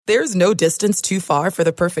There's no distance too far for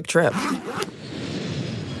the perfect trip.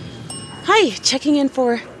 Hi, checking in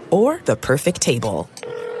for... Or the perfect table.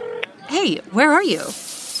 Hey, where are you?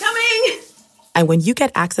 Coming! And when you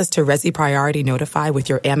get access to Resi Priority Notify with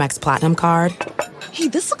your Amex Platinum card... Hey,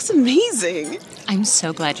 this looks amazing. I'm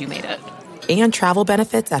so glad you made it. And travel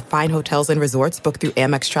benefits at fine hotels and resorts booked through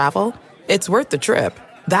Amex Travel, it's worth the trip.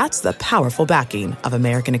 That's the powerful backing of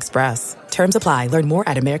American Express. Terms apply. Learn more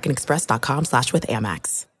at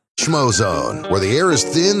americanexpress.com/withAmex. Schmozone, where the air is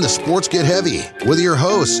thin, the sports get heavy. With your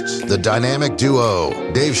hosts, the dynamic duo,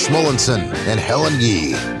 Dave Schmollenson and Helen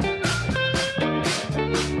Yee.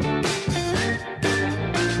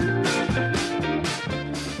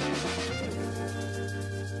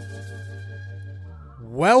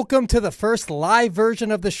 Welcome to the first live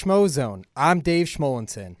version of the Schmozone. I'm Dave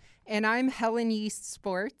Schmollenson. And I'm Helen Yee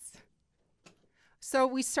Sports. So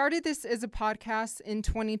we started this as a podcast in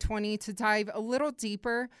 2020 to dive a little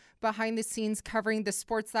deeper behind the scenes, covering the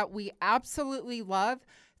sports that we absolutely love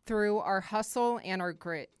through our hustle and our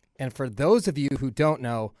grit. And for those of you who don't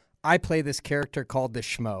know, I play this character called the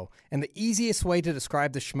Schmo. And the easiest way to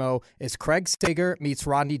describe the Schmo is Craig Sager meets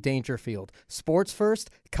Rodney Dangerfield. Sports first,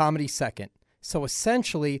 comedy second. So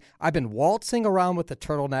essentially, I've been waltzing around with a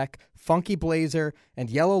turtleneck, funky blazer, and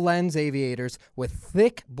yellow lens aviators with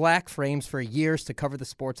thick black frames for years to cover the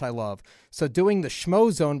sports I love. So doing the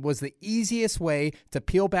Schmozone was the easiest way to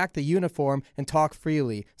peel back the uniform and talk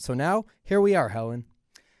freely. So now, here we are, Helen.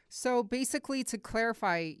 So basically, to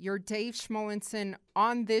clarify, you're Dave Schmollenson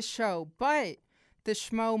on this show, but the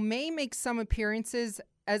Schmo may make some appearances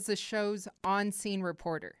as the show's on-scene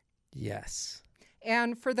reporter. Yes.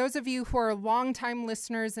 And for those of you who are longtime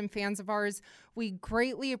listeners and fans of ours, we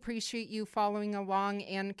greatly appreciate you following along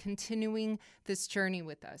and continuing this journey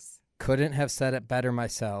with us. Couldn't have said it better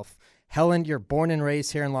myself. Helen, you're born and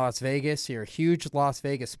raised here in Las Vegas. You're a huge Las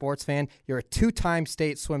Vegas sports fan. You're a two-time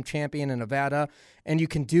state swim champion in Nevada, and you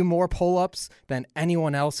can do more pull-ups than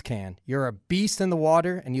anyone else can. You're a beast in the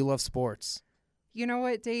water, and you love sports. You know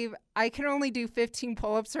what, Dave? I can only do 15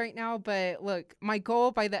 pull-ups right now, but look, my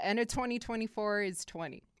goal by the end of 2024 is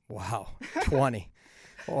 20. Wow, 20.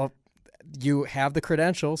 Well, you have the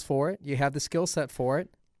credentials for it. You have the skill set for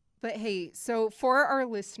it. But hey, so for our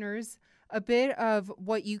listeners, a bit of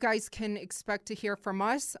what you guys can expect to hear from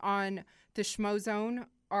us on the Schmozone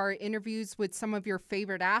are interviews with some of your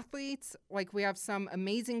favorite athletes. Like we have some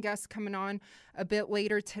amazing guests coming on a bit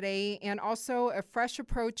later today, and also a fresh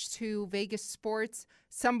approach to Vegas sports,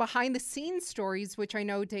 some behind the scenes stories, which I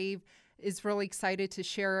know Dave is really excited to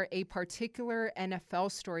share a particular NFL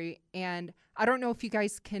story. And I don't know if you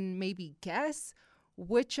guys can maybe guess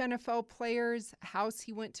which NFL player's house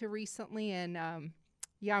he went to recently. And I'm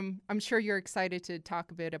sure you're excited to talk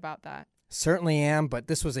a bit about that. Certainly am, but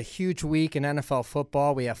this was a huge week in NFL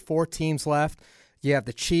football. We have 4 teams left. You have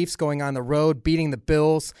the Chiefs going on the road, beating the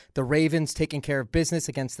Bills. The Ravens taking care of business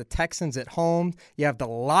against the Texans at home. You have the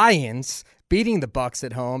Lions beating the Bucs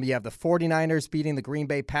at home. You have the 49ers beating the Green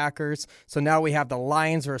Bay Packers. So now we have the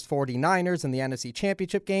Lions versus 49ers in the NFC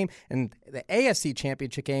Championship game. And the AFC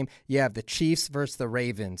Championship game, you have the Chiefs versus the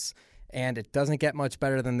Ravens. And it doesn't get much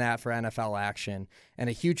better than that for NFL action. And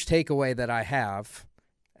a huge takeaway that I have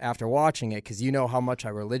after watching it, because you know how much I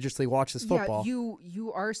religiously watch this football. Yeah,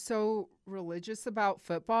 you are so religious about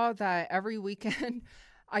football that every weekend,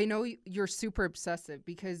 I know you're super obsessive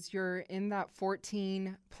because you're in that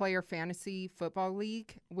 14-player fantasy football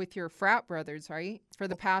league with your frat brothers, right? For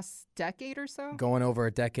the past decade or so? Going over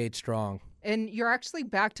a decade strong. And you're actually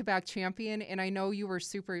back-to-back champion, and I know you were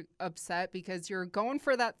super upset because you're going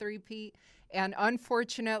for that three-peat, and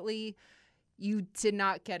unfortunately, you did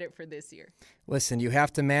not get it for this year. Listen, you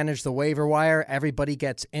have to manage the waiver wire. Everybody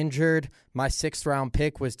gets injured. My 6th-round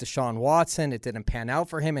pick was Deshaun Watson. It didn't pan out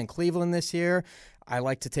for him in Cleveland this year. I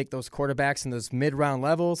like to take those quarterbacks in those mid-round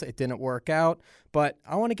levels. It didn't work out. But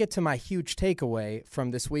I want to get to my huge takeaway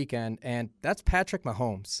from this weekend, and that's Patrick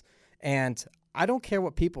Mahomes. And I don't care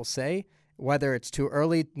what people say, whether it's too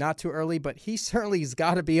early, not too early, but he certainly has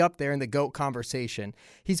got to be up there in the GOAT conversation.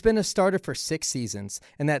 He's been a starter for 6 seasons,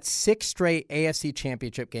 and that's 6 straight AFC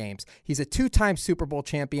championship games. He's a 2-time Super Bowl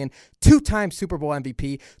champion, 2-time Super Bowl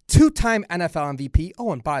MVP, 2-time NFL MVP.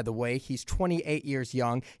 Oh, and by the way, he's 28 years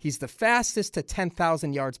young. He's the fastest to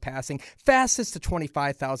 10,000 yards passing, fastest to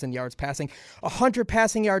 25,000 yards passing, 100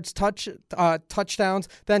 passing yards touchdowns,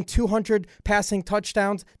 then 200 passing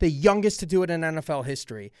touchdowns, the youngest to do it in NFL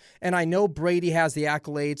history. And I know Brady has the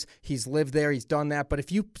accolades. He's lived there. He's done that. But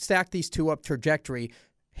if you stack these two up trajectory,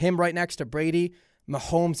 him right next to Brady,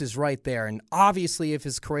 Mahomes is right there. And obviously, if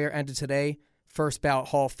his career ended today, first ballot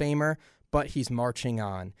Hall of Famer. but he's marching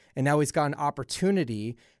on. And now he's got an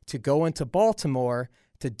opportunity to go into Baltimore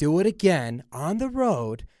to do it again on the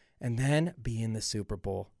road and then be in the Super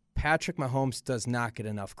Bowl. Patrick Mahomes does not get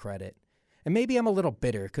enough credit. And maybe I'm a little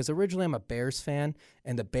bitter because originally I'm a Bears fan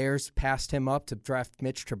and the Bears passed him up to draft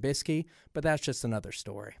Mitch Trubisky, but that's just another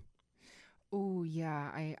story. Oh,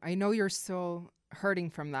 yeah. I know you're still hurting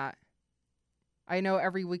from that. I know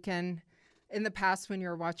every weekend in the past when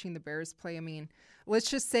you're watching the Bears play, I mean, let's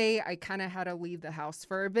just say I kind of had to leave the house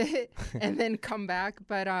for a bit and then come back.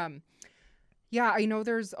 But, yeah, I know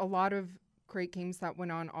there's a lot of great games that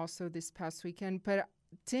went on also this past weekend. But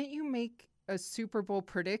didn't you make a Super Bowl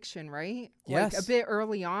prediction, right? Yes. Like a bit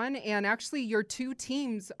early on. And actually your two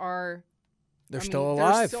teams are... They're still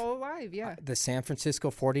alive. They're still alive, yeah. The San Francisco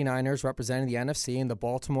 49ers representing the NFC and the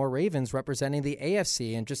Baltimore Ravens representing the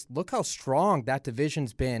AFC. And just look how strong that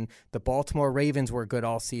division's been. The Baltimore Ravens were good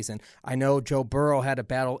all season. I know Joe Burrow had to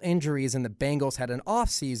battle injuries and the Bengals had an off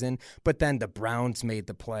season, but then the Browns made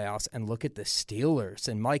the playoffs. And look at the Steelers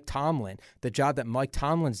and Mike Tomlin, the job that Mike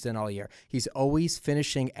Tomlin's done all year. He's always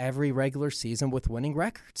finishing every regular season with winning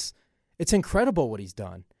records. It's incredible what he's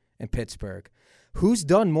done in Pittsburgh. Who's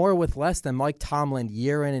done more with less than Mike Tomlin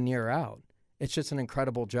year in and year out? It's just an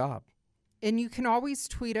incredible job. And you can always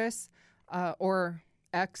tweet us or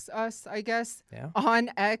X us, I guess, Yeah. on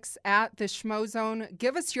X at the Schmozone.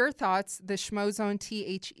 Give us your thoughts, the Schmozone,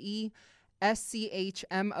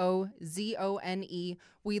 TheSchmozone.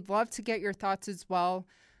 We'd love to get your thoughts as well.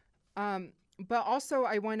 But also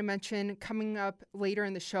I want to mention coming up later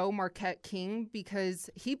in the show, Marquette King, because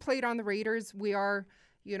he played on the Raiders. We are,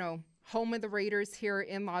 home of the Raiders here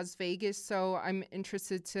in Las Vegas. So I'm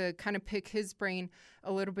interested to kind of pick his brain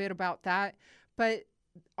a little bit about that. But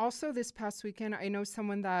also this past weekend, I know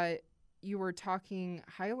someone that you were talking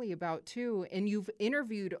highly about too, and you've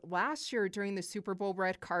interviewed last year during the Super Bowl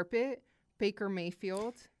red carpet, Baker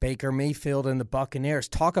Mayfield. Baker Mayfield and the Buccaneers.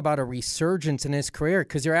 Talk about a resurgence in his career,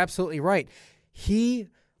 because you're absolutely right. He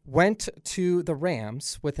went to the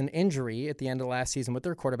Rams with an injury at the end of last season with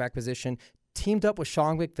their quarterback position, teamed up with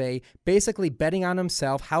Sean McVay, basically betting on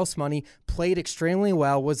himself, house money, played extremely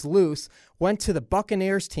well, was loose, went to the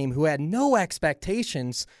Buccaneers team who had no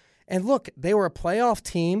expectations. And look, they were a playoff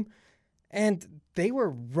team, and they were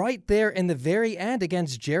right there in the very end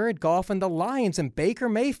against Jared Goff and the Lions, and Baker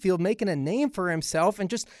Mayfield making a name for himself and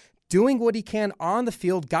just doing what he can on the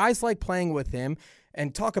field. Guys like playing with him.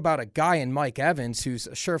 And talk about a guy in Mike Evans who's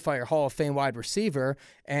a surefire Hall of Fame wide receiver.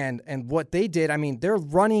 And what they did, I mean, their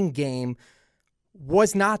running game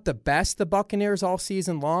was not the best, the Buccaneers, all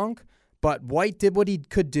season long, but White did what he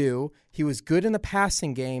could do. He was good in the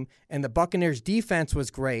passing game, and the Buccaneers' defense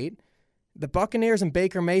was great. The Buccaneers and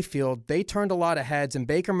Baker Mayfield, they turned a lot of heads, and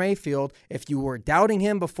Baker Mayfield, if you were doubting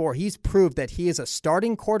him before, he's proved that he is a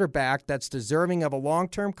starting quarterback that's deserving of a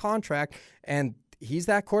long-term contract, and he's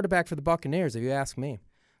that quarterback for the Buccaneers, if you ask me.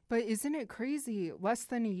 But isn't it crazy? Less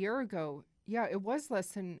than a year ago, yeah, it was less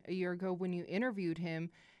than a year ago when you interviewed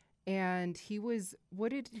him, and he was,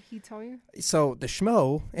 what did he tell you? So the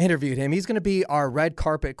Schmo interviewed him. He's going to be our red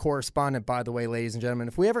carpet correspondent, by the way, ladies and gentlemen.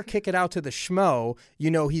 If we ever kick it out to the Schmo,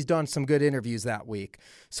 he's done some good interviews that week.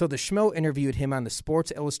 So the Schmo interviewed him on the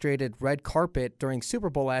Sports Illustrated red carpet during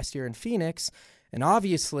Super Bowl last year in Phoenix. And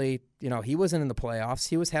obviously, he wasn't in the playoffs.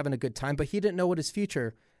 He was having a good time, but he didn't know what his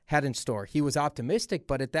future had in store. He was optimistic,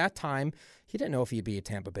 but at that time, he didn't know if he'd be a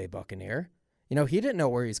Tampa Bay Buccaneer. He didn't know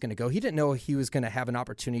where he was going to go. He didn't know he was going to have an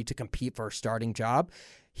opportunity to compete for a starting job.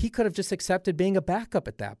 He could have just accepted being a backup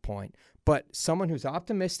at that point. But someone who's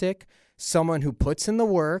optimistic, someone who puts in the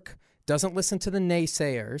work, doesn't listen to the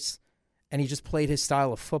naysayers, and he just played his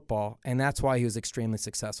style of football, and that's why he was extremely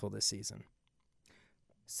successful this season.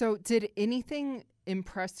 So did anything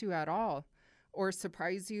impress you at all or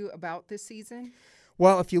surprise you about this season?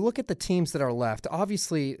 Well, if you look at the teams that are left,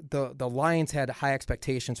 obviously the Lions had high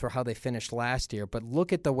expectations for how they finished last year, but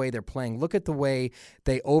look at the way they're playing. Look at the way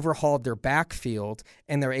they overhauled their backfield,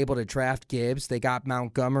 and they're able to draft Gibbs. They got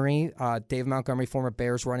Montgomery, Dave Montgomery, former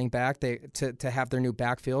Bears running back, to have their new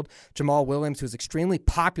backfield. Jamal Williams, who's extremely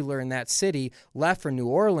popular in that city, left for New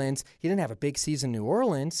Orleans. He didn't have a big season in New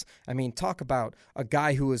Orleans. I mean, talk about a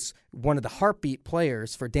guy who was one of the heartbeat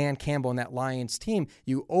players for Dan Campbell and that Lions team.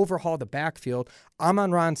 You overhaul the backfield.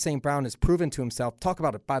 Amon-Ra St. Brown has proven to himself. Talk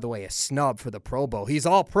about it, by the way, a snub for the Pro Bowl. He's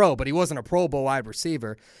all pro, but he wasn't a Pro Bowl wide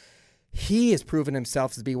receiver. He has proven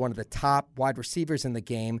himself to be one of the top wide receivers in the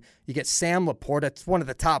game. You get Sam Laporta. It's one of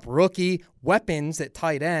the top rookie weapons at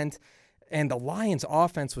tight end. And the Lions'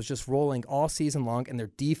 offense was just rolling all season long, and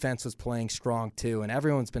their defense was playing strong too. And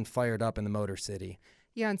everyone's been fired up in the Motor City.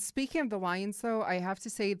 Yeah, and speaking of the Lions, though, I have to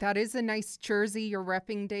say that is a nice jersey you're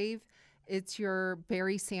repping, Dave. It's your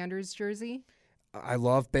Barry Sanders jersey. I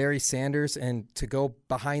love Barry Sanders, and to go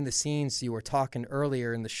behind the scenes, you were talking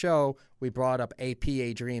earlier in the show, we brought up AP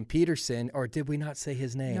Adrian Peterson, or did we not say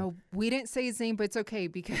his name? No, we didn't say his name, but it's okay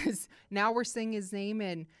because now we're saying his name.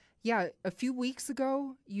 And yeah, a few weeks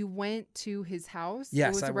ago, you went to his house.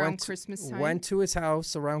 Yes, it was around Christmas time. Went to his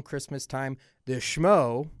house around Christmas time. The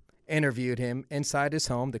Schmo interviewed him inside his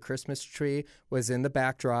home. The Christmas tree was in the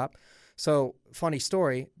backdrop. So, funny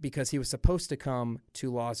story, because he was supposed to come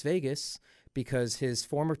to Las Vegas because his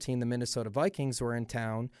former team, the Minnesota Vikings, were in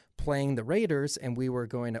town playing the Raiders, and we were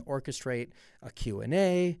going to orchestrate a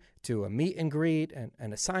Q&A, do a meet and greet,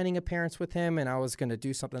 and a signing appearance with him, and I was going to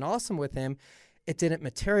do something awesome with him. It didn't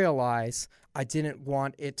materialize. I didn't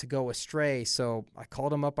want it to go astray, so I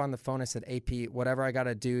called him up on the phone and said, AP, whatever I got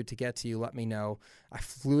to do to get to you, let me know. I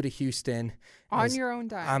flew to Houston. On your own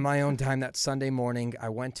dime. On my own dime that Sunday morning. I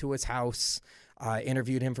went to his house. I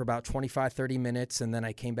interviewed him for about 25, 30 minutes, and then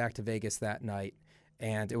I came back to Vegas that night.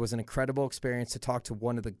 And it was an incredible experience to talk to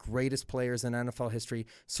one of the greatest players in NFL history,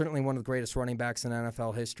 certainly one of the greatest running backs in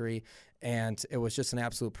NFL history. And it was just an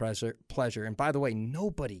absolute pleasure. And by the way,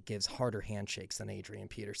 nobody gives harder handshakes than Adrian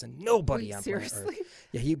Peterson. Nobody. Wait, on planet seriously? Earth.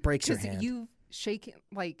 Yeah, he breaks your hand. You've shaken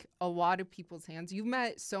like a lot of people's hands. You've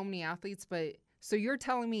met so many athletes, but so you're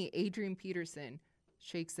telling me Adrian Peterson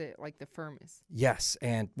shakes it like the firmest. Yes,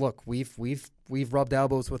 and look, we've rubbed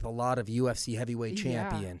elbows with a lot of UFC heavyweight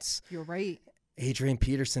champions. You're right. Adrian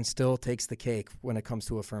Peterson still takes the cake when it comes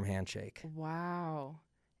to a firm handshake. Wow.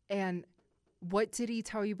 And what did he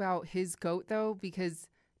tell you about his GOAT, though? Because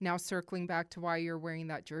now circling back to why you're wearing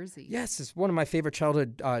that jersey. Yes, it's one of my favorite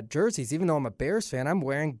childhood jerseys. Even though I'm a Bears fan, I'm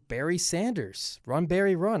wearing Barry Sanders. Run,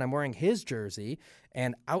 Barry, run. I'm wearing his jersey.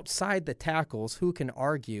 And outside the tackles, who can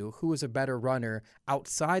argue who is a better runner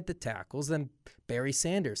outside the tackles than Barry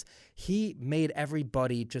Sanders? He made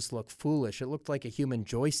everybody just look foolish. It looked like a human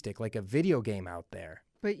joystick, like a video game out there.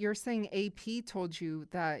 But you're saying AP told you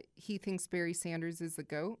that he thinks Barry Sanders is the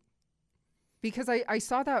GOAT? Because I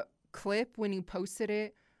saw that clip when you posted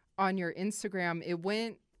it on your Instagram. It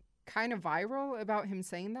went kind of viral about him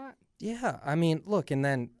saying that. Yeah, I mean, look, and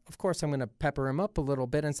then, of course, I'm going to pepper him up a little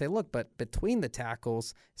bit and say, look, but between the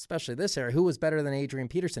tackles, especially this area, who was better than Adrian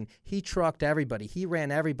Peterson? He trucked everybody. He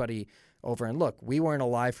ran everybody over. And look, we weren't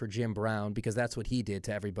alive for Jim Brown because that's what he did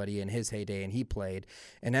to everybody in his heyday, and he played.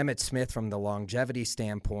 And Emmitt Smith, from the longevity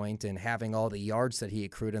standpoint and having all the yards that he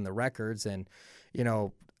accrued in the records, and, you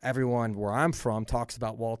know, everyone where I'm from talks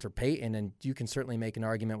about Walter Payton, and you can certainly make an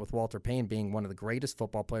argument with Walter Payton being one of the greatest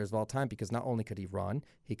football players of all time because not only could he run,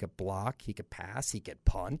 he could block, he could pass, he could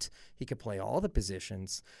punt, he could play all the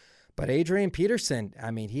positions. But Adrian Peterson, I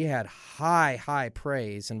mean, he had high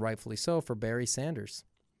praise, and rightfully so, for Barry Sanders.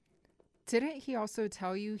 Didn't he also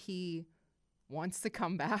tell you he wants to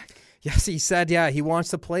come back? Yes, he said, yeah, he wants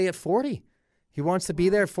to play at 40. He wants to be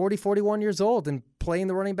there at 40, 41 years old and play in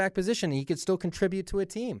the running back position. And he could still contribute to a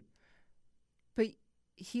team. But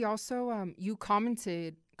he also, you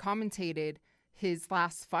commentated his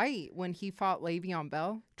last fight when he fought Le'Veon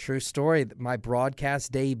Bell. True story. My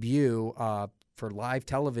broadcast debut for live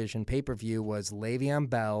television pay-per-view was Le'Veon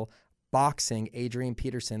Bell boxing Adrian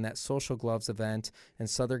Peterson, that Social Gloves event in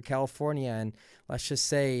Southern California. And let's just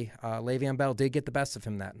say Le'Veon Bell did get the best of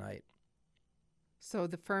him that night. So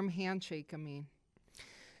the firm handshake, I mean,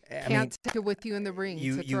 can't take it with you in the ring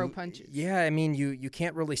to throw punches. Yeah, I mean, you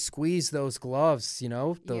can't really squeeze those gloves, you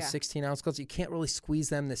know, those 16-ounce gloves. You can't really squeeze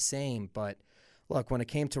them the same. But look, when it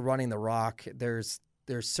came to running the rock, there's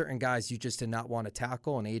certain guys you just did not want to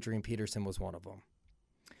tackle, and Adrian Peterson was one of them.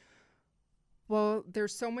 Well,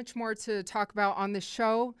 there's so much more to talk about on the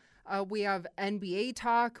show. We have NBA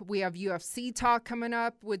talk. We have UFC talk coming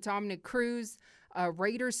up with Dominick Cruz.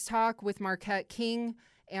 Raiders talk with Marquette King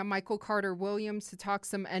and Michael Carter-Williams to talk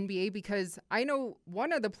some NBA because I know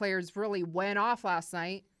one of the players really went off last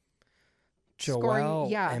night. Joel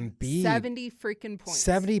Embiid. 70 freaking points.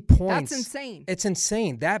 70 points. That's insane. It's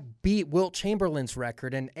insane. That beat Wilt Chamberlain's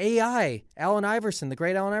record. And Allen Iverson, the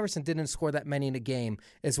great Allen Iverson, didn't score that many in a game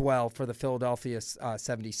as well for the Philadelphia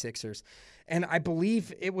 76ers. And I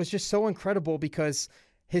believe it was just so incredible because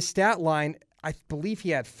his stat line, I believe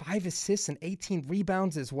he had 5 assists and 18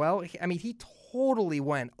 rebounds as well. I mean, he totally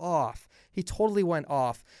went off.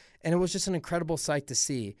 And it was just an incredible sight to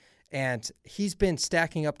see. And he's been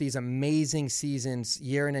stacking up these amazing seasons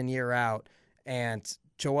year in and year out. And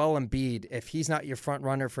Joel Embiid, if he's not your front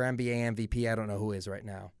runner for NBA MVP, I don't know who is right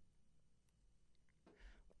now.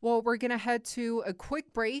 Well, we're going to head to a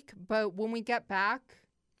quick break, but when we get back,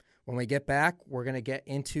 we're going to get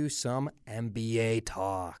into some NBA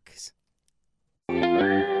talks.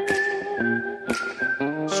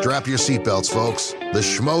 Strap your seatbelts, folks. The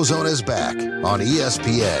Schmo Zone is back on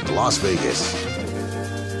ESPN Las Vegas.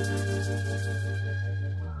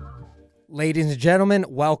 Ladies and gentlemen,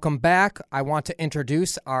 welcome back. I want to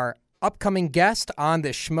introduce our upcoming guest on the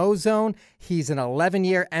Schmo Zone. He's an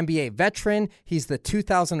 11-year NBA veteran. He's the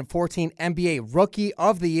 2014 NBA Rookie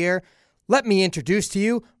of the Year. Let me introduce to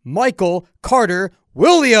you Michael Carter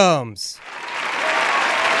Williams.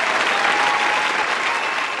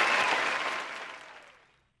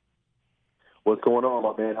 What's going on,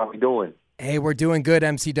 my man? How we doing? Hey, we're doing good,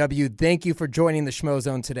 MCW. Thank you for joining the Schmo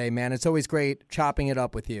Zone today, man. It's always great chopping it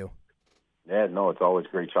up with you. Yeah, no, it's always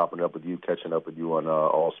great chopping it up with you, catching up with you on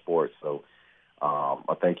all sports. So I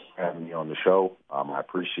thank you for having me on the show. I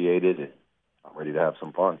appreciate it, and I'm ready to have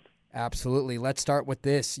some fun. Absolutely. Let's start with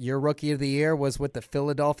this. Your Rookie of the Year was with the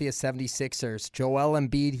Philadelphia 76ers. Joel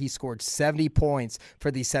Embiid, he scored 70 points for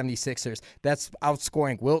the 76ers. That's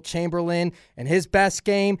outscoring Wilt Chamberlain in his best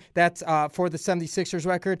game. That's for the 76ers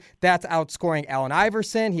record. That's outscoring Allen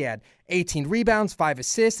Iverson. He had 18 rebounds, 5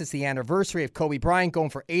 assists. It's the anniversary of Kobe Bryant going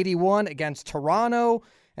for 81 against Toronto,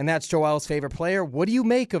 and that's Joel's favorite player. What do you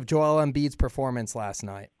make of Joel Embiid's performance last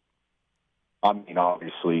night? I mean,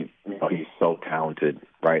 obviously, he's so talented,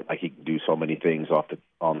 right? Like, he can do so many things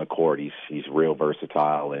on the court. He's real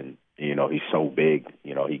versatile, and he's so big.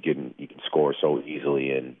 He can score so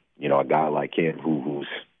easily, and a guy like him who's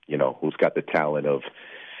got the talent of,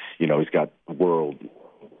 he's got world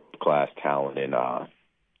class talent, and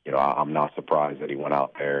I'm not surprised that he went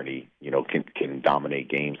out there and he can dominate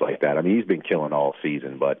games like that. I mean, he's been killing all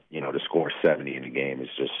season, but to score 70 in a game is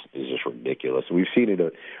just ridiculous. We've seen it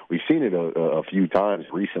a few times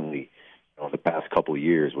recently, the past couple of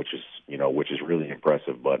years, which is really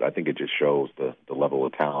impressive. But I think it just shows the level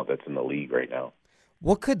of talent that's in the league right now.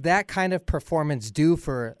 What could that kind of performance do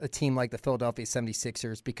for a team like the Philadelphia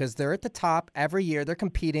 76ers? Because they're at the top every year. They're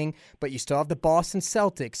competing, but you still have the Boston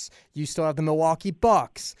Celtics. You still have the Milwaukee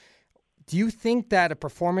Bucks. Do you think that a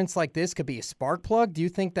performance like this could be a spark plug? Do you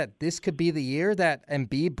think that this could be the year that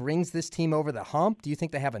Embiid brings this team over the hump? Do you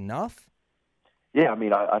think they have enough? Yeah, I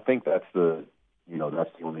mean, I think that's the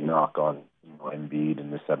only knock on Embiid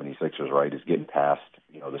and the 76ers, right, is getting past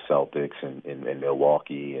the Celtics and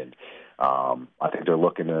Milwaukee, and I think they're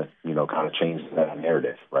looking to kind of change that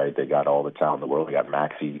narrative, right? They got all the talent in the world. They got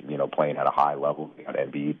Maxey playing at a high level. They got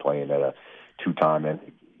Embiid playing at a two-time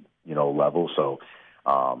level. So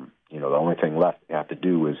the only thing left they have to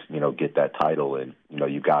do is get that title, and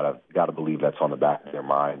you gotta believe that's on the back of their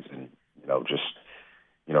minds, and just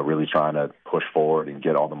really trying to push forward and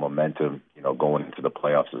get all the momentum going into the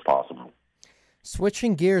playoffs as possible.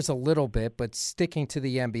 Switching gears a little bit, but sticking to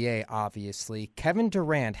the NBA, obviously, Kevin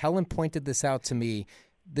Durant, Helen pointed this out to me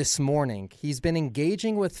this morning. He's been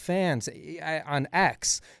engaging with fans on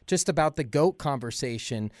X just about the GOAT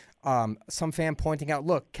conversation. Some fan pointing out,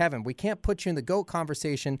 look, Kevin, we can't put you in the GOAT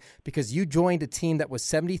conversation because you joined a team that was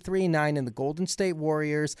 73-9 in the Golden State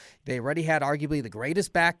Warriors. They already had arguably the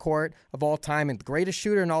greatest backcourt of all time and the greatest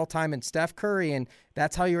shooter in all time in Steph Curry, and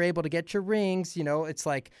that's how you're able to get your rings. It's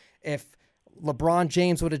like if LeBron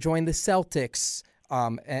James would have joined the Celtics,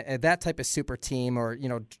 that type of super team, or,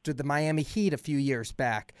 the Miami Heat a few years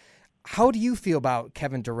back. How do you feel about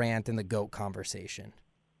Kevin Durant in the GOAT conversation?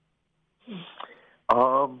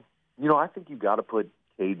 I think you got to put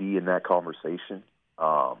KD in that conversation.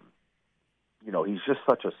 He's just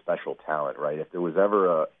such a special talent, right? If there was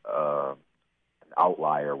ever an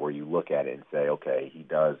outlier where you look at it and say, okay,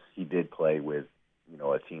 he did play with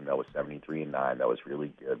a team that was 73-9, that was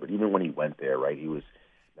really good. But even when he went there, right, he was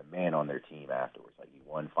the man on their team afterwards. Like, he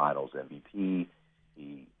won Finals MVP.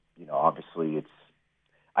 He, obviously, it's.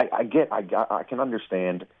 I can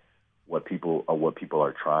understand what people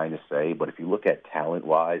are trying to say, but if you look at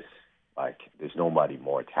talent-wise, like, there's nobody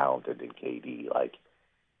more talented than KD. Like,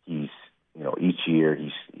 he's, each year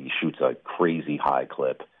he shoots a crazy high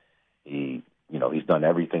clip. He's done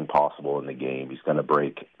everything possible in the game. He's going to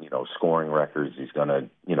break, scoring records. His name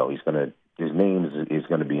is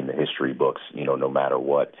going to be in the history books, no matter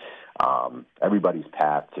what. Everybody's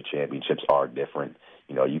path to championships are different.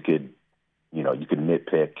 You could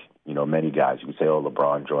nitpick, many guys. You could say, oh,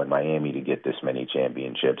 LeBron joined Miami to get this many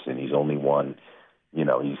championships, and he's only won,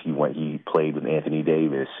 he played with Anthony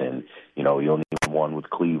Davis, and, he only won with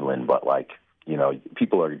Cleveland. But,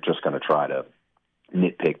 people are just going to try to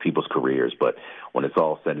nitpick people's careers, but when it's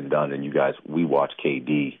all said and done, and we watch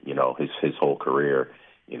KD, his whole career,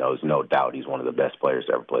 there's no doubt he's one of the best players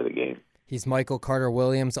to ever play the game. He's Michael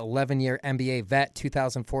Carter-Williams, 11-year NBA vet,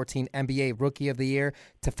 2014 NBA Rookie of the Year.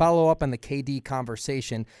 To follow up on the KD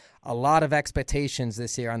conversation, a lot of expectations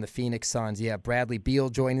this year on the Phoenix Suns. You have Bradley Beal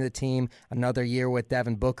joining the team, another year with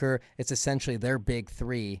Devin Booker. It's essentially their big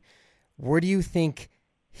three. Where do you think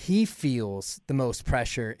he feels the most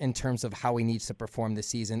pressure in terms of how he needs to perform this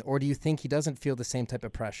season, or do you think he doesn't feel the same type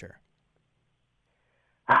of pressure?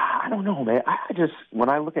 I don't know, man. I just, when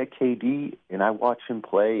I look at KD and I watch him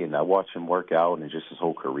play and I watch him work out and just his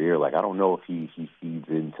whole career, like, I don't know if he feeds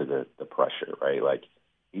into the pressure, right? Like,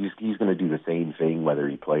 he's going to do the same thing whether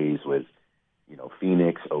he plays with,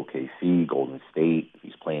 Phoenix, OKC, Golden State, if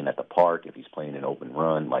he's playing at the park, if he's playing an open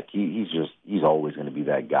run. Like, he's always going to be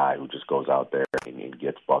that guy who just goes out there and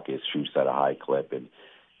gets buckets, shoots at a high clip, and,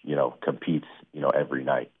 competes, every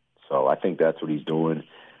night. So I think that's what he's doing.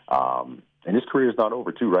 And his career is not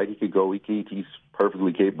over, too, right? He could go, he's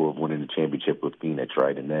perfectly capable of winning the championship with Phoenix,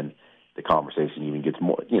 right? And then the conversation even gets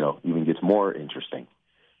more interesting.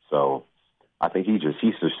 So I think he's just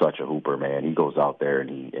such a hooper, man. He goes out there and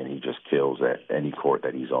he just kills at any court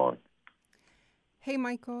that he's on. Hey,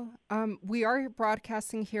 Michael. We are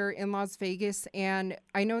broadcasting here in Las Vegas, and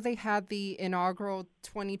I know they had the inaugural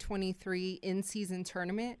 2023 in-season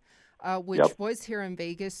tournament, which was here in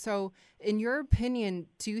Vegas. So, in your opinion,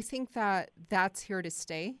 do you think that that's here to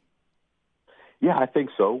stay? Yeah, I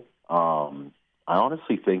think so. I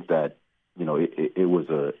honestly think that it was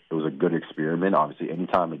a good experiment. Obviously,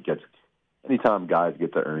 anytime guys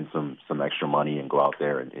get to earn some extra money and go out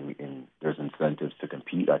there and there's incentives to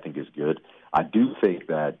compete, I think is good. I do think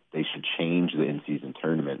that they should change the in-season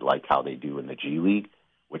tournament like how they do in the G League,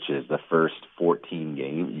 which is the first 14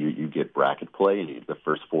 games. You get bracket play, and the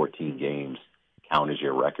first 14 games count as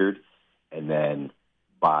your record. And then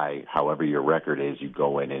by however your record is, you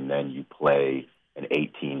go in and then you play an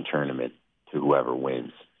 18 tournament to whoever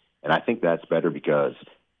wins. And I think that's better because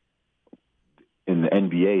in the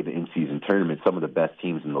NBA, the in-season tournament, some of the best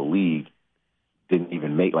teams in the league didn't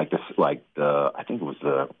even make the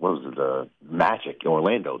Magic,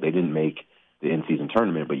 Orlando. They didn't make the in-season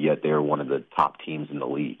tournament, but yet they're one of the top teams in the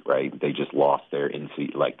league, right? They just lost their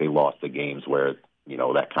they lost the games where,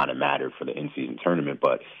 that kind of mattered for the in-season tournament.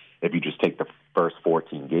 But if you just take the first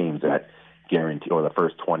 14 games that guarantee, or the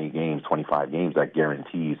first 20 games, 25 games, that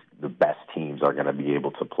guarantees the best teams are going to be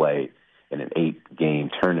able to play in an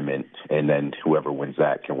 8-game tournament, and then whoever wins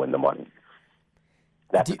that can win the money.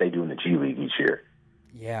 That's what they do in the G League each year.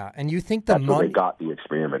 Yeah, and you think that's where they got the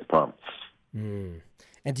experiment from.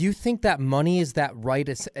 And do you think that money is that right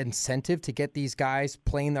incentive to get these guys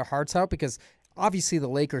playing their hearts out? Because obviously the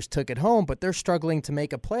Lakers took it home, but they're struggling to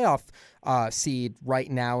make a playoff seed right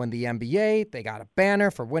now in the NBA. They got a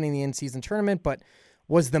banner for winning the in-season tournament, but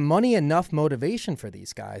was the money enough motivation for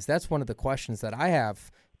these guys? That's one of the questions that I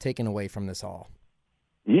have taken away from this all.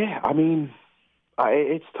 Yeah, I mean,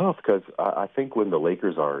 it's tough because I think when the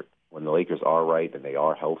Lakers are right and they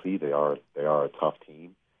are healthy, they are a tough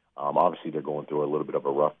team. Obviously, they're going through a little bit of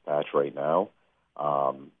a rough patch right now.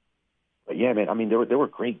 But yeah, man, I mean, there were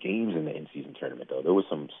great games in the in-season tournament, though. There was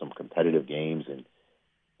some competitive games, and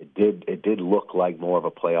it did look like more of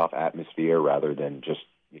a playoff atmosphere rather than just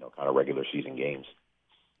kind of regular season games,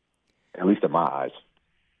 at least in my eyes.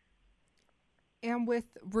 And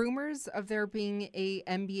with rumors of there being a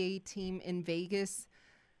NBA team in Vegas,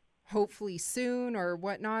 hopefully soon or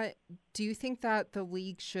whatnot, do you think that the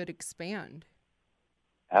league should expand?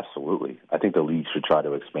 Absolutely. I think the league should try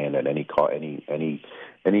to expand at any cost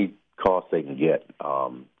they can get.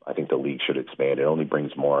 I think the league should expand. It only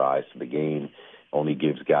brings more eyes to the game, only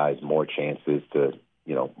gives guys more chances to,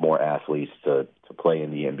 more athletes to play in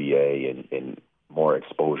the NBA and more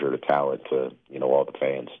exposure to talent to, all the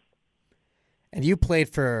fans. And you played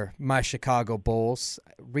for my Chicago Bulls.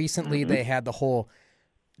 Recently, they had the whole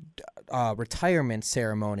retirement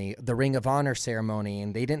ceremony, the Ring of Honor ceremony,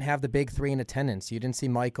 and they didn't have the big three in attendance. You didn't see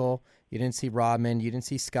Michael, you didn't see Rodman, you didn't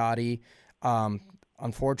see Scotty.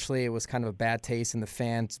 Unfortunately, it was kind of a bad taste in the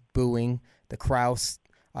fans booing the Krause,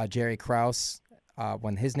 Jerry Krause,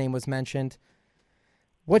 when his name was mentioned.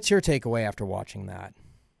 What's your takeaway after watching that?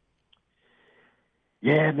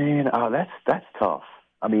 Yeah, man, that's tough.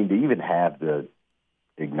 I mean, to even have the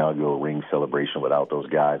inaugural ring celebration without those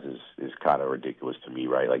guys is kind of ridiculous to me,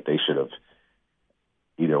 right? Like, they should have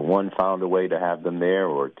either, one, found a way to have them there,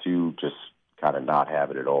 or two, just kind of not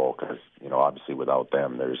have it at all because, obviously without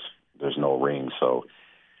them, there's no ring. So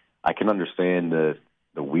I can understand the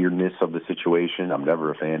weirdness of the situation. I'm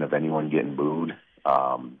never a fan of anyone getting booed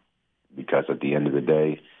because at the end of the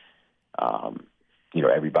day,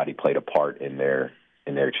 everybody played a part in their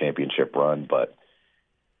championship run, but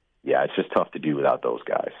yeah, it's just tough to do without those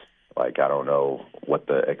guys. Like, I don't know what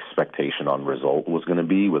the expectation on result was going to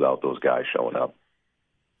be without those guys showing up.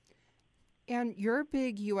 And you're a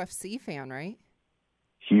big UFC fan, right?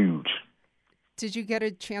 Huge. Did you get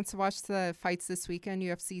a chance to watch the fights this weekend,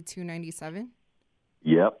 UFC 297?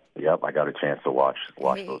 Yep. I got a chance to watch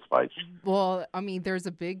those fights. Well, I mean, there's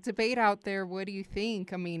a big debate out there. What do you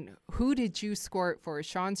think? I mean, who did you score it for,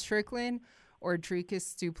 Sean Strickland or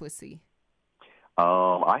Dricus du Plessis?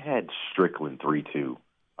 I had Strickland 3-2.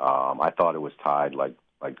 I thought it was tied, like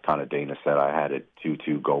kind of Dana said. I had it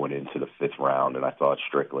 2-2 going into the fifth round, and I thought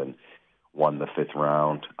Strickland won the fifth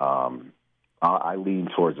round. I lean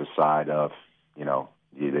towards the side of,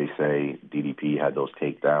 they say DDP had those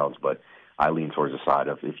takedowns, but I lean towards the side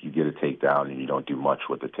of if you get a takedown and you don't do much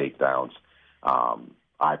with the takedowns,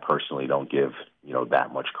 I personally don't give,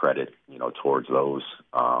 that much credit, towards those.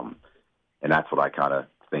 And that's what I kind of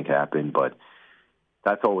think happened. But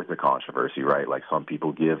that's always the controversy, right? Like, some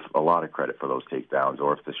people give a lot of credit for those takedowns,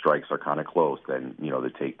 or if the strikes are kind of close, then,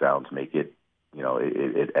 the takedowns make it,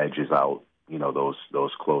 it edges out,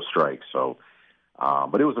 those close strikes. So,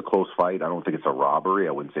 but it was a close fight. I don't think it's a robbery.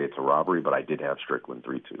 I wouldn't say it's a robbery, but I did have Strickland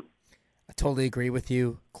 3-2. I totally agree with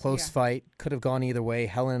you. Close fight. Could have gone either way.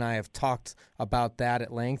 Helen and I have talked about that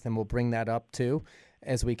at length, and we'll bring that up too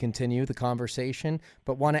as we continue the conversation.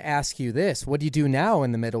 But want to ask you this. What do you do now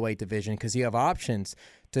in the middleweight division? Because you have options.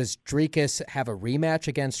 Does Dricus have a rematch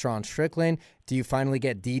against Sean Strickland? Do you finally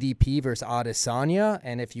get DDP versus Adesanya?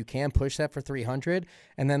 And if you can, push that for 300.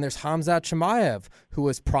 And then there's Khamzat Chimaev, who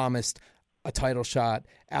was promised a title shot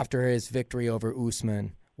after his victory over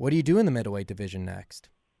Usman. What do you do in the middleweight division next?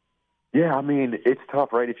 Yeah, I mean, it's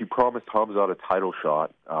tough, right? If you promise Khamzat a title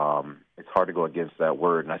shot, it's hard to go against that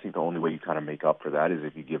word. And I think the only way you kind of make up for that is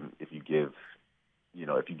if you give him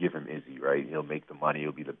Izzy, right? He'll make the money.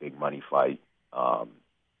 It'll be the big money fight.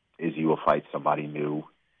 Izzy will fight somebody new.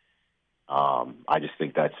 I just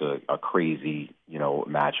think that's a crazy,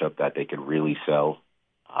 matchup that they could really sell.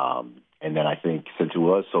 And then I think since it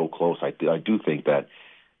was so close, I do think that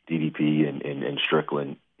DDP and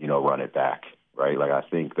Strickland, run it back, right? Like, I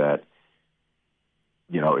think that,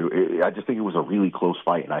 I just think it was a really close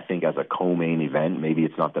fight. And I think as a co-main event, maybe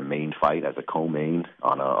it's not the main fight, as a co-main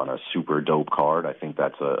on a super dope card, I think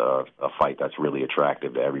that's a fight that's really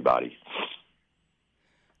attractive to everybody.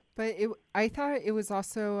 But I thought it was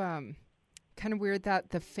also kind of weird that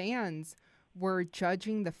the fans were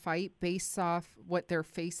judging the fight based off what their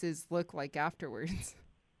faces look like afterwards.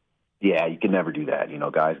 Yeah, you can never do that.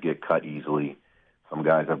 Guys get cut easily. Some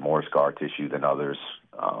guys have more scar tissue than others.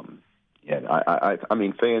 I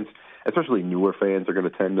mean, fans, especially newer fans, are going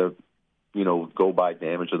to tend to, go by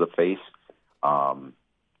damage of the face.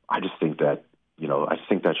 I just think that,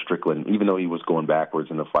 Strickland, even though he was going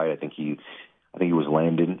backwards in the fight, I think he was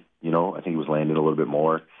landing. I think he was landing a little bit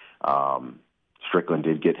more. Strickland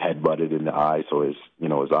did get headbutted in the eye, so his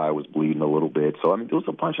eye was bleeding a little bit. So I mean, there was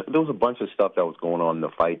a bunch of stuff that was going on in the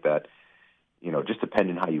fight that, just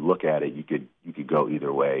depending how you look at it, you could go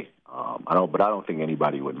either way. I don't think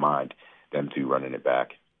anybody would mind them two running it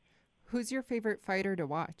back. Who's your favorite fighter to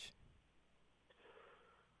watch?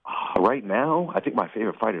 Right now, I think my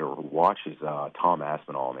favorite fighter to watch is Tom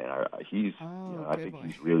Aspinall. Man, he's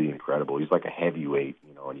really incredible. He's like a heavyweight,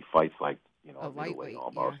 and he fights like a lightweight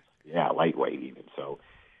almost. Yeah, lightweight even. So,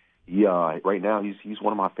 right now he's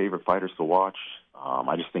one of my favorite fighters to watch.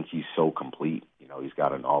 I just think he's so complete. He's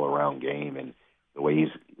got an all-around game, and the way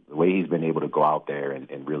he's been able to go out there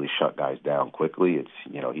and really shut guys down quickly,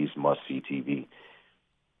 he's must-see TV.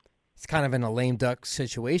 He's kind of in a lame duck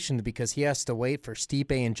situation because he has to wait for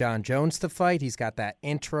Stipe and John Jones to fight. He's got that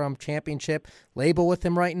interim championship label with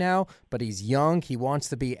him right now, but he's young. He wants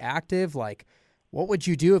to be active. Like, what would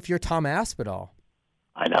you do if you're Tom Aspinall?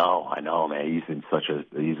 I know, man. He's in such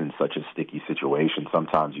a sticky situation.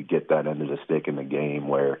 Sometimes you get that end of the stick in the game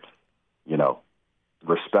where,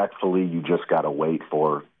 respectfully, you just got to wait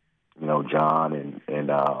for, John and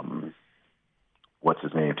what's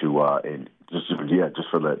his name to and just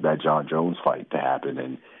for that John Jones fight to happen,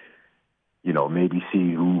 and maybe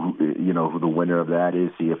see who the winner of that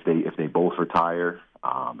is. See if they both retire,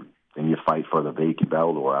 then you fight for the vacant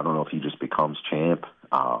belt, or I don't know if he just becomes champ.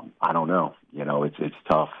 I don't know. It's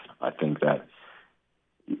tough. I think that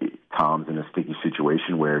Tom's in a sticky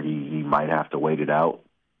situation where he might have to wait it out,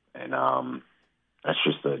 and that's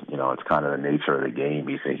just it's kind of the nature of the game.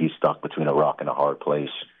 He's stuck between a rock and a hard place.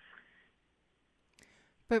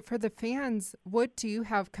 But for the fans, what do you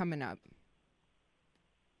have coming up?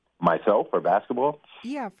 Myself for basketball?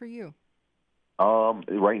 Yeah, for you.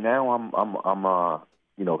 Right now I'm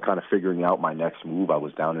kind of figuring out my next move. I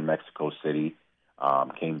was down in Mexico City,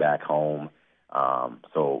 came back home.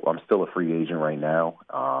 So I'm still a free agent right now,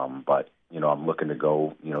 but, I'm looking to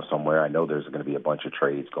go, somewhere. I know there's going to be a bunch of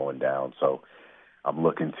trades going down, so I'm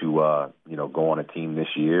looking to, go on a team this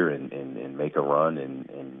year and make a run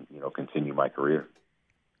and continue my career.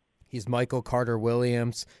 He's Michael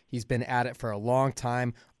Carter-Williams. He's been at it for a long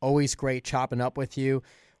time. Always great chopping up with you.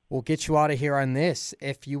 We'll get you out of here on this.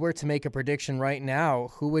 If you were to make a prediction right now,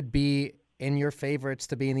 who would be in your favorites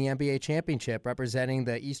to be in the NBA championship representing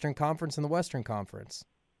the Eastern Conference and the Western Conference?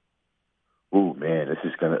 Ooh, man, this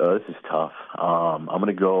is tough. I'm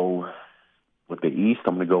gonna go with the East.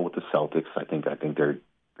 I'm gonna go with the Celtics. I think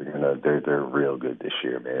they're real good this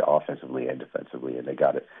year, man, offensively and defensively, and they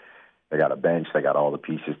got a bench. They got all the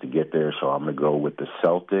pieces to get there. So I'm gonna go with the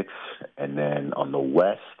Celtics, and then on the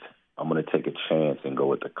West, I'm gonna take a chance and go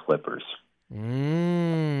with the Clippers.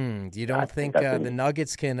 You don't think the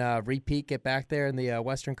Nuggets can repeat, get back there in the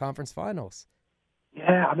Western Conference Finals?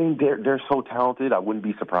 Yeah, I mean, they're so talented. I wouldn't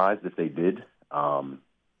be surprised if they did.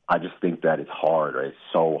 I just think that it's hard, right? It's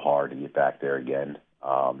so hard to get back there again.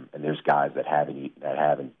 And there's guys that haven't,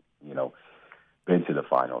 been to the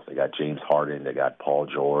finals. They got James Harden, they got Paul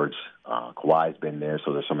George. Kawhi's been there,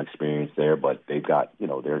 so there's some experience there. But they've got,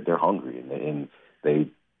 they're hungry, and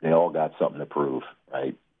they all got something to prove,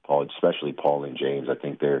 right? Especially Paul and James. I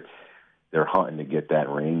think they're hunting to get that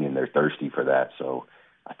ring, and they're thirsty for that. So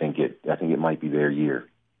I think it might be their year.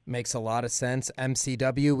 Makes a lot of sense.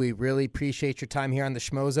 MCW, we really appreciate your time here on the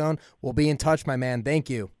Schmo Zone. We'll be in touch, my man. Thank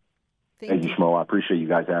you. Thank you, Schmo. I appreciate you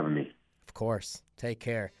guys having me. Of course. Take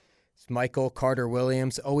care. It's Michael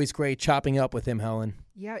Carter-Williams. Always great chopping up with him, Helen.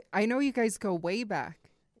 Yeah, I know you guys go way back.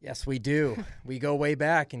 Yes, we do. We go way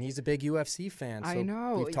back, and he's a big UFC fan. So I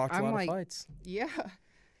know. We've talked a lot of fights. Yeah.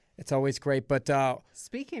 It's always great. But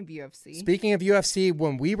Speaking of UFC,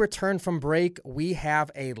 when we return from break, we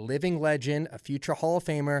have a living legend, a future Hall of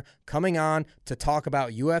Famer, coming on to talk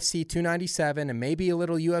about UFC 297 and maybe a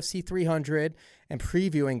little UFC 300 and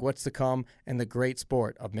previewing what's to come in the great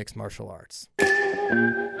sport of mixed martial arts.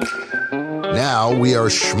 Now we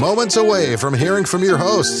are moments away from hearing from your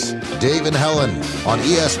hosts, Dave and Helen, on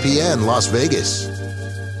ESPN Las Vegas.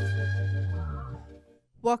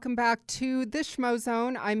 Welcome back to the Schmo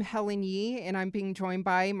Zone. I'm Helen Yee, and I'm being joined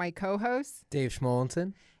by my co-host, Dave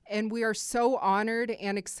Schmolenton. And we are so honored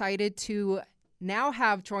and excited to now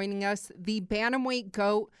have joining us the Bantamweight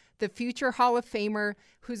GOAT, the future Hall of Famer,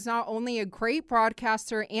 who's not only a great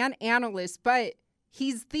broadcaster and analyst, but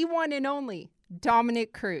he's the one and only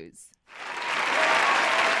Dominick Cruz.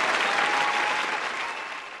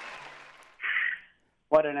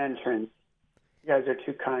 What an entrance. You guys are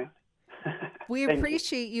too kind. We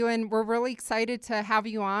appreciate you, and we're really excited to have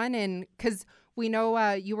you on, and because we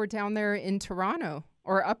know you were down there in Toronto,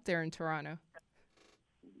 or up there in Toronto.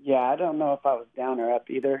 Yeah, I don't know if I was down or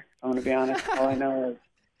up either, if I'm going to be honest. All I know is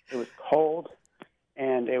it was cold,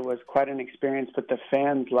 and it was quite an experience, but the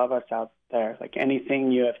fans love us out there. Like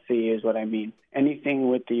anything UFC is what I mean.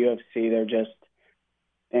 Anything with the UFC,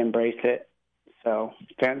 they embrace it. So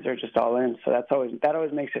fans are just all in, so that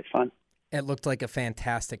always makes it fun. It looked like a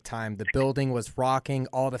fantastic time. The building was rocking.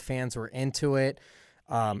 All the fans were into it.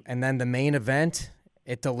 And then the main event,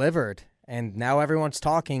 it delivered. And now everyone's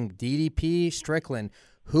talking DDP, Strickland.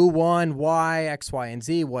 Who won, why, X, Y, and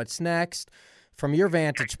Z, what's next? From your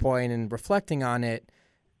vantage point and reflecting on it,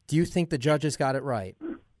 do you think the judges got it right?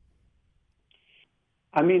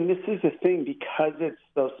 I mean, this is the thing. Because it's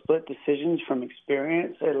those split decisions from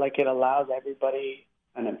experience, it allows everybody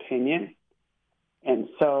an opinion. And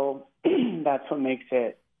so that's what makes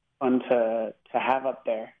it fun to have up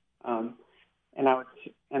there. And I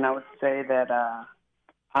would say that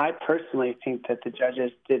I personally think that the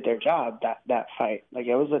judges did their job that fight. Like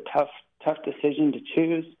it was a tough decision to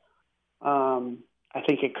choose. I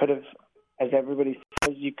think it could have, as everybody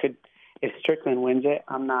says, if Strickland wins it,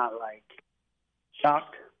 I'm not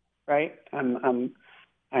shocked, right? I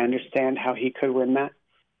understand how he could win that,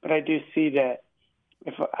 but I do see that.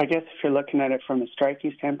 If you're looking at it from a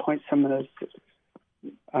striking standpoint, some of those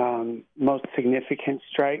most significant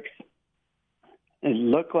strikes, it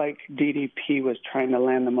looked like DDP was trying to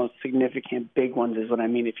land the most significant big ones. Is what I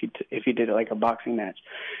mean. If you did it like a boxing match,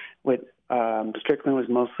 with Strickland was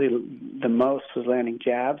was landing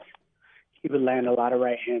jabs. He would land a lot of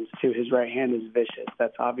right hands too. His right hand is vicious.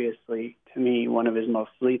 That's obviously to me one of his most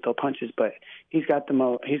lethal punches. But he's got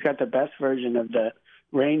the best version of the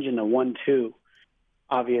range in the 1-2.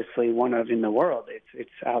 Obviously one of in the world. It's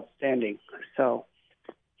outstanding. So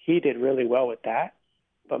he did really well with that.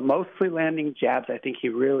 But mostly landing jabs, I think he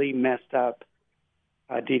really messed up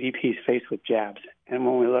DDP's face with jabs. And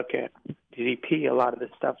when we look at DDP, a lot of the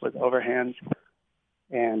stuff was overhands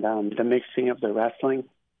and the mixing of the wrestling.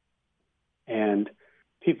 And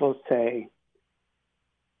people say,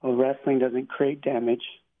 well, wrestling doesn't create damage,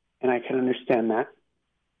 and I can understand that.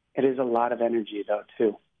 It is a lot of energy, though,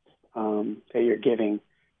 too, that you're giving.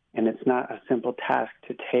 And it's not a simple task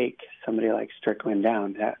to take somebody like Strickland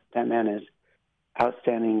down. That man is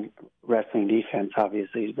outstanding wrestling defense,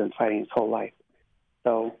 obviously. He's been fighting his whole life.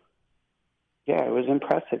 So, yeah, it was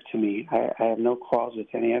impressive to me. I have no quarrels with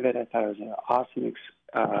any of it. I thought it was an awesome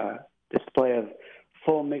display of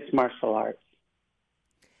full mixed martial arts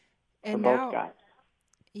for both guys.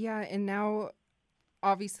 Yeah, and now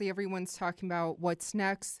obviously everyone's talking about what's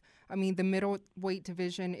next. I mean, the middleweight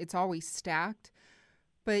division, it's always stacked.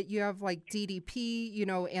 But you have like DDP,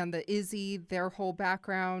 and the Izzy, their whole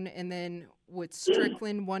background, and then with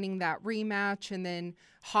Strickland wanting that rematch, and then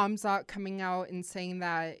Hamzat coming out and saying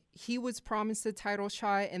that he was promised a title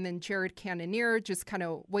shot, and then Jared Cannonier just kind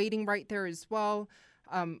of waiting right there as well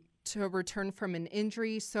to return from an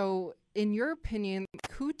injury. So in your opinion,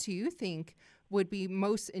 who do you think would be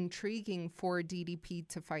most intriguing for DDP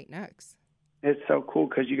to fight next? It's so cool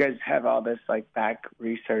because you guys have all this like back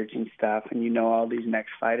research and stuff, and all these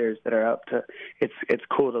next fighters that are up to. It's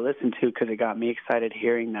cool to listen to because it got me excited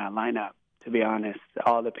hearing that lineup. To be honest,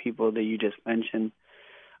 all the people that you just mentioned,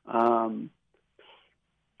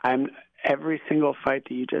 every single fight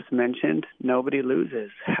that you just mentioned, nobody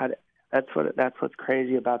loses. That's what's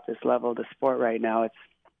crazy about this level of the sport right now.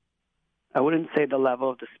 I wouldn't say the level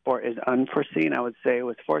of the sport is unforeseen. I would say it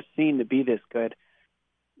was foreseen to be this good,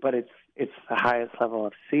 but it's the highest level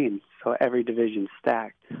I've seen. So every division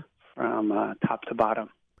stacked from top to bottom.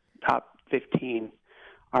 Top 15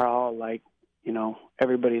 are all like,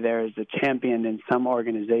 everybody there is a champion in some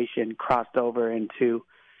organization crossed over into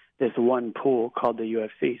this one pool called the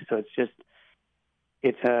UFC. So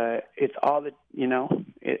it's all the,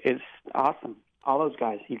 it's awesome. All those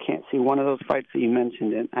guys, you can't see one of those fights that you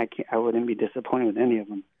mentioned, and I wouldn't be disappointed with any of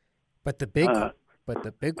them. But the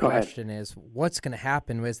big question is, what's going to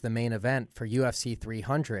happen with the main event for UFC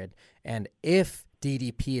 300? And if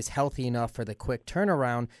DDP is healthy enough for the quick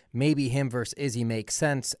turnaround, maybe him versus Izzy makes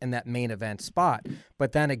sense in that main event spot.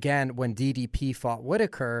 But then again, when DDP fought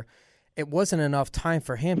Whitaker, it wasn't enough time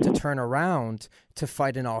for him to turn around to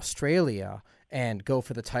fight in Australia and go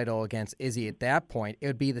for the title against Izzy at that point. It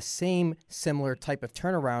would be the same similar type of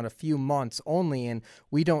turnaround, a few months only, and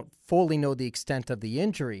we don't fully know the extent of the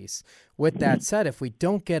injuries. With that said, if we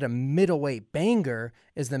don't get a middleweight banger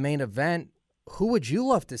as the main event, who would you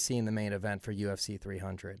love to see in the main event for UFC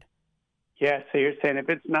 300? Yeah, so you're saying if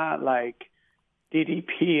it's not like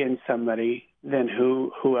DDP and somebody, then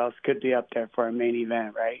who else could be up there for a main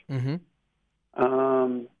event, right?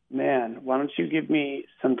 Mm-hmm. Man, why don't you give me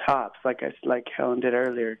some tops like Helen did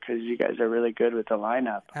earlier, because you guys are really good with the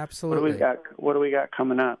lineup. Absolutely. What do we got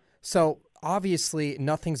coming up? So obviously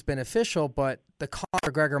nothing's been official, but the Conor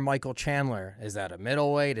McGregor-Michael Chandler, is that a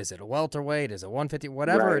middleweight? Is it a welterweight? Is it 150?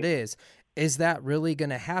 Whatever it is that really going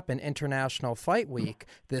to happen International Fight Week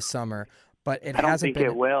this summer? But it hasn't been. I don't think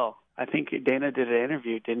it will. I think Dana did an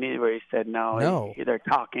interview, didn't he, where he said no. They're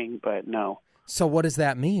talking, but no. So what does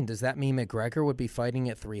that mean? Does that mean McGregor would be fighting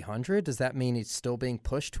at 300? Does that mean he's still being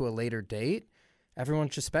pushed to a later date?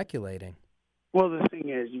 Everyone's just speculating. Well, the thing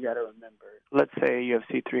is, you got to remember, let's say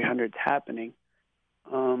UFC 300 is happening.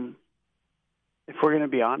 If we're going to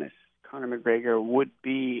be honest, Conor McGregor would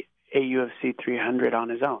be a UFC 300 on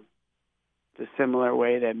his own. The similar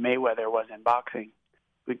way that Mayweather was in boxing,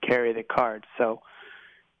 would carry the card. So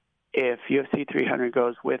if UFC 300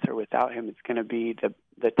 goes with or without him, it's going to be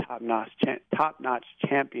the top-notch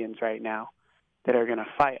champions right now that are going to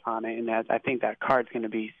fight on it. And I think that card's going to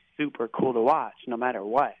be super cool to watch no matter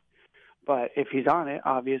what. But if he's on it,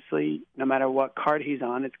 obviously, no matter what card he's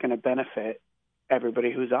on, it's going to benefit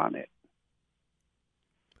everybody who's on it.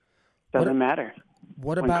 Doesn't matter.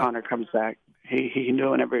 What when about Conor comes back? He can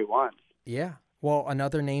do whatever he wants. Yeah. Well,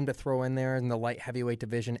 another name to throw in there in the light heavyweight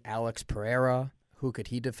division, Alex Pereira. Who could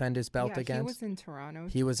he defend his belt against? He was in Toronto.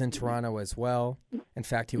 He was in Toronto as well. In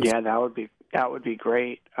fact, he was. Yeah, that would be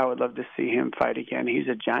great. I would love to see him fight again. He's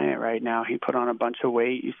a giant right now. He put on a bunch of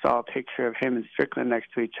weight. You saw a picture of him and Strickland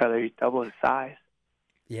next to each other. He's double his size.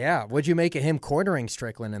 Yeah. What'd you make of him cornering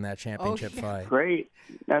Strickland in that championship fight? Great.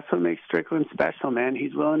 That's what makes Strickland special, man.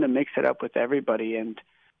 He's willing to mix it up with everybody. And,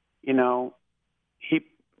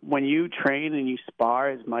 when you train and you spar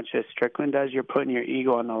as much as Strickland does, you're putting your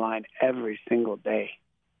ego on the line every single day.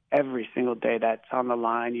 Every single day that's on the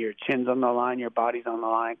line. Your chin's on the line. Your body's on the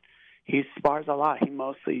line. He spars a lot.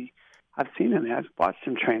 I've seen him. I've watched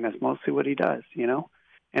him train. That's mostly what he does,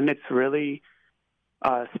 And it's really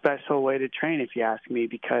a special way to train, if you ask me,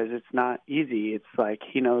 because it's not easy. It's like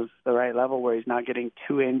he knows the right level where he's not getting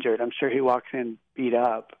too injured. I'm sure he walks in beat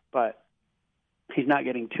up, but he's not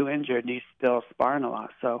getting too injured, and he's still sparring a lot.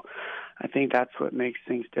 So I think that's what makes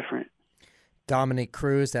things different. Dominick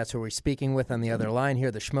Cruz, that's who we're speaking with on the other line here,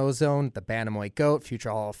 the Schmo Zone, the Bantamweight GOAT, future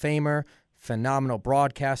Hall of Famer, phenomenal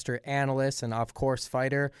broadcaster, analyst, and, of course,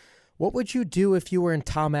 fighter. What would you do if you were in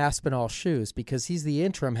Tom Aspinall's shoes? Because he's the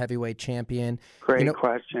interim heavyweight champion. Great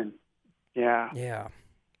question. Yeah. Yeah.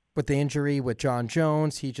 With the injury with John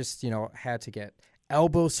Jones, he just, had to get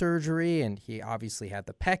elbow surgery, and he obviously had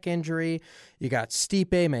the pec injury. You got Stipe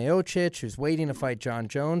Miocic, who's waiting to fight John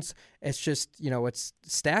Jones. It's just, it's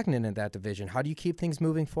stagnant in that division. How do you keep things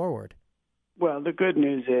moving forward? Well, the good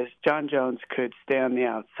news is John Jones could stay on the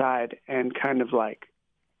outside and kind of like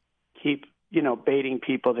keep baiting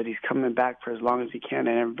people that he's coming back for as long as he can,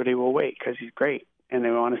 and everybody will wait because he's great and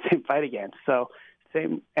they want to see him fight again. So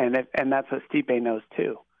and that's what Stipe knows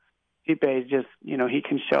too. Stipe is just, he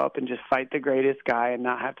can show up and just fight the greatest guy and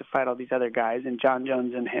not have to fight all these other guys. And John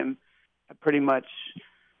Jones and him pretty much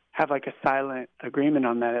have like a silent agreement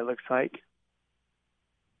on that, it looks like.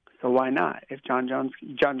 So why not? If John Jones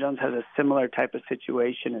has a similar type of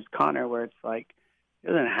situation as Conor, where it's like he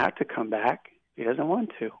doesn't have to come back if he doesn't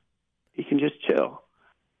want to. He can just chill.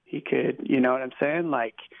 He could, you know what I'm saying?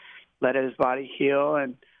 Like, let his body heal.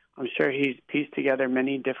 And I'm sure he's pieced together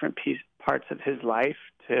many different parts of his life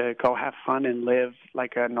to go have fun and live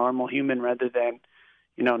like a normal human rather than,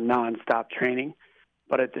 nonstop training.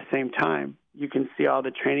 But at the same time, you can see all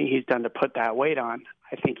the training he's done to put that weight on.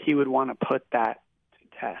 I think he would want to put that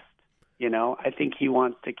to test. I think he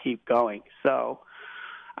wants to keep going. So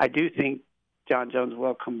I do think John Jones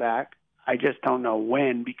will come back. I just don't know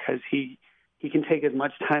when, because he can take as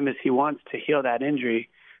much time as he wants to heal that injury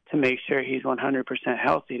to make sure he's 100%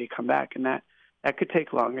 healthy to come back. And that could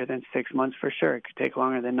take longer than 6 months for sure. It could take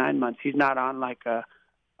longer than 9 months. He's not on like a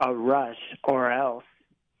rush or else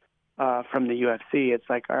from the UFC. It's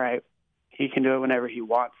like, all right, he can do it whenever he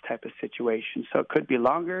wants type of situation. So it could be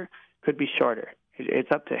longer, could be shorter.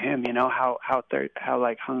 It's up to him, how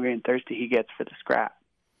like hungry and thirsty he gets for the scrap.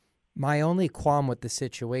 My only qualm with the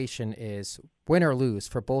situation is, win or lose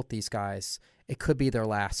for both these guys, it could be their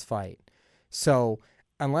last fight. So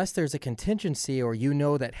unless there's a contingency, or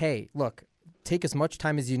that, hey, look, take as much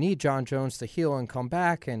time as you need, John Jones, to heal and come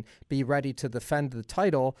back and be ready to defend the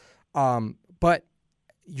title, but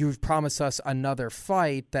you've promised us another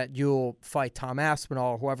fight that you'll fight Tom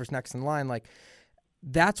Aspinall or whoever's next in line, like,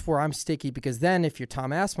 that's where I'm sticky, because then if you're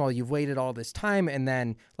Tom Aspinall, you've waited all this time, and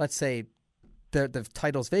then let's say the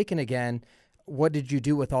title's vacant again. What did you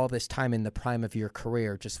do with all this time in the prime of your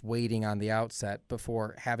career, just waiting on the outset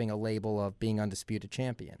before having a label of being undisputed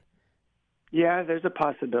champion? Yeah, there's a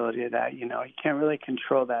possibility of that. You can't really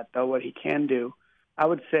control that, though. What he can do, I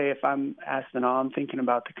would say, if I'm Aspinall, I'm thinking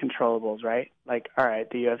about the controllables, right? Like, all right,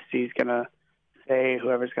 the UFC is going to say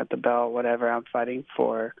whoever's got the belt, whatever, I'm fighting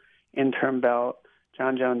for interim belt.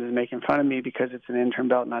 John Jones is making fun of me because it's an interim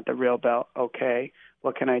belt, not the real belt. Okay,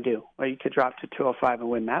 what can I do? Well, you could drop to 205 and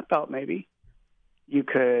win that belt, maybe. You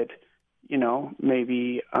could,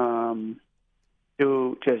 maybe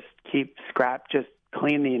just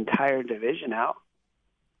clean the entire division out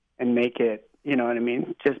and make it, you know what I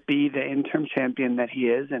mean? Just be the interim champion that he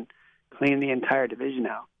is and clean the entire division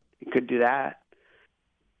out. You could do that.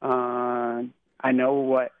 I know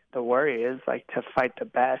what the worry is, like, to fight the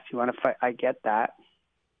best. You want to fight, I get that.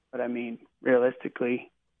 But, I mean,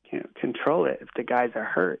 realistically, can't control it if the guys are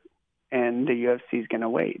hurt and the UFC is going to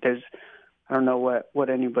wait. I don't know what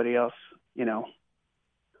anybody else,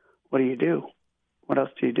 what do you do? What else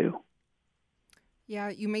do you do? Yeah,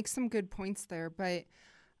 you make some good points there. But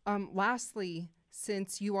lastly,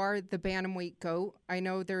 since you are the Bantamweight GOAT, I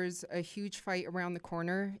know there's a huge fight around the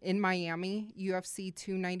corner in Miami, UFC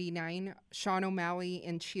 299, Sean O'Malley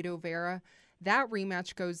and Chito Vera. That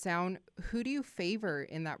rematch goes down. Who do you favor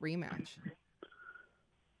in that rematch?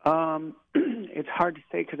 It's hard to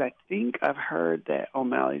say, because I think I've heard that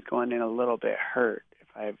O'Malley's going in a little bit hurt. If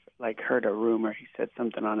I've heard a rumor, he said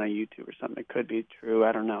something on a YouTube or something. It could be true.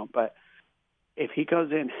 I don't know. But if he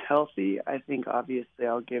goes in healthy, I think obviously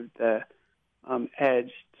I'll give the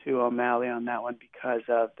edge to O'Malley on that one because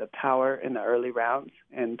of the power in the early rounds.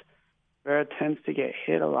 And Vera tends to get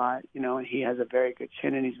hit a lot, and he has a very good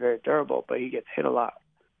chin and he's very durable, but he gets hit a lot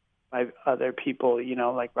by other people,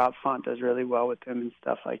 like Rob Font does really well with him and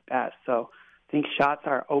stuff like that. So I think shots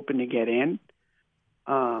are open to get in,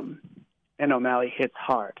 and O'Malley hits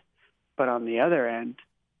hard. But on the other end,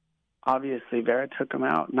 obviously Vera took him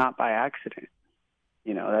out, not by accident.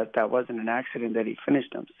 That wasn't an accident that he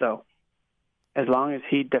finished him. So as long as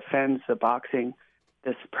he defends the boxing,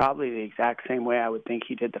 this is probably the exact same way I would think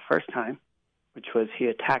he did the first time, which was he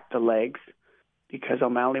attacked the legs because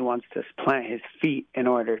O'Malley wants to plant his feet in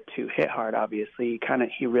order to hit hard, obviously.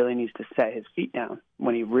 He really needs to set his feet down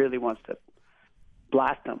when he really wants to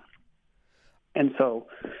blast them. And so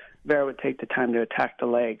Vera would take the time to attack the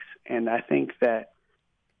legs, and I think that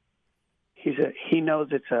he knows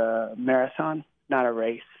it's a marathon, not a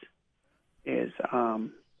race, is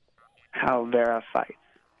how Vera fights.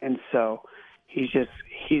 And so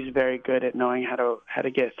he's very good at knowing how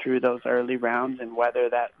to get through those early rounds and weather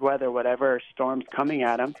whatever storm's coming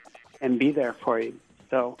at him and be there for you.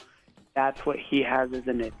 So that's what he has as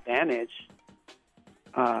an advantage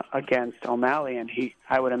against O'Malley, and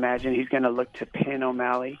I would imagine he's going to look to pin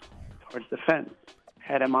O'Malley towards the fence,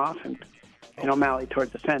 head him off, and pin O'Malley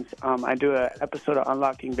towards the fence. I do an episode of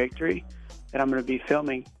Unlocking Victory that I'm going to be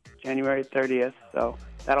filming January 30th, so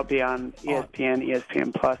that'll be on ESPN,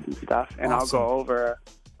 ESPN Plus and stuff, and Awesome. I'll go over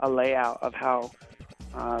a layout of how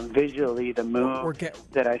visually the move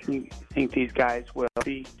that I think these guys will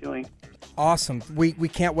be doing. Awesome. We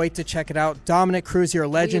can't wait to check it out. Dominick Cruz, you're a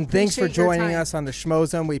legend. Thanks for appreciate your joining time. us on the Schmo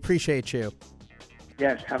Zone. We appreciate you.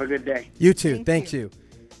 Yes, have a good day. You too. Thank you.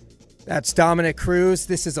 That's Dominick Cruz.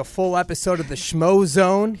 This is a full episode of the Schmo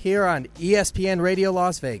Zone here on ESPN Radio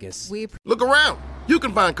Las Vegas. Look around. You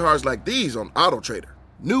can find cars like these on AutoTrader.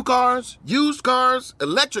 New cars, used cars,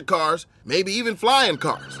 electric cars, maybe even flying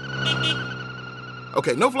cars.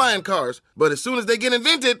 Okay, no flying cars, but as soon as they get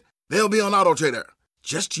invented, they'll be on AutoTrader.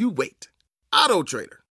 Just you wait. AutoTrader.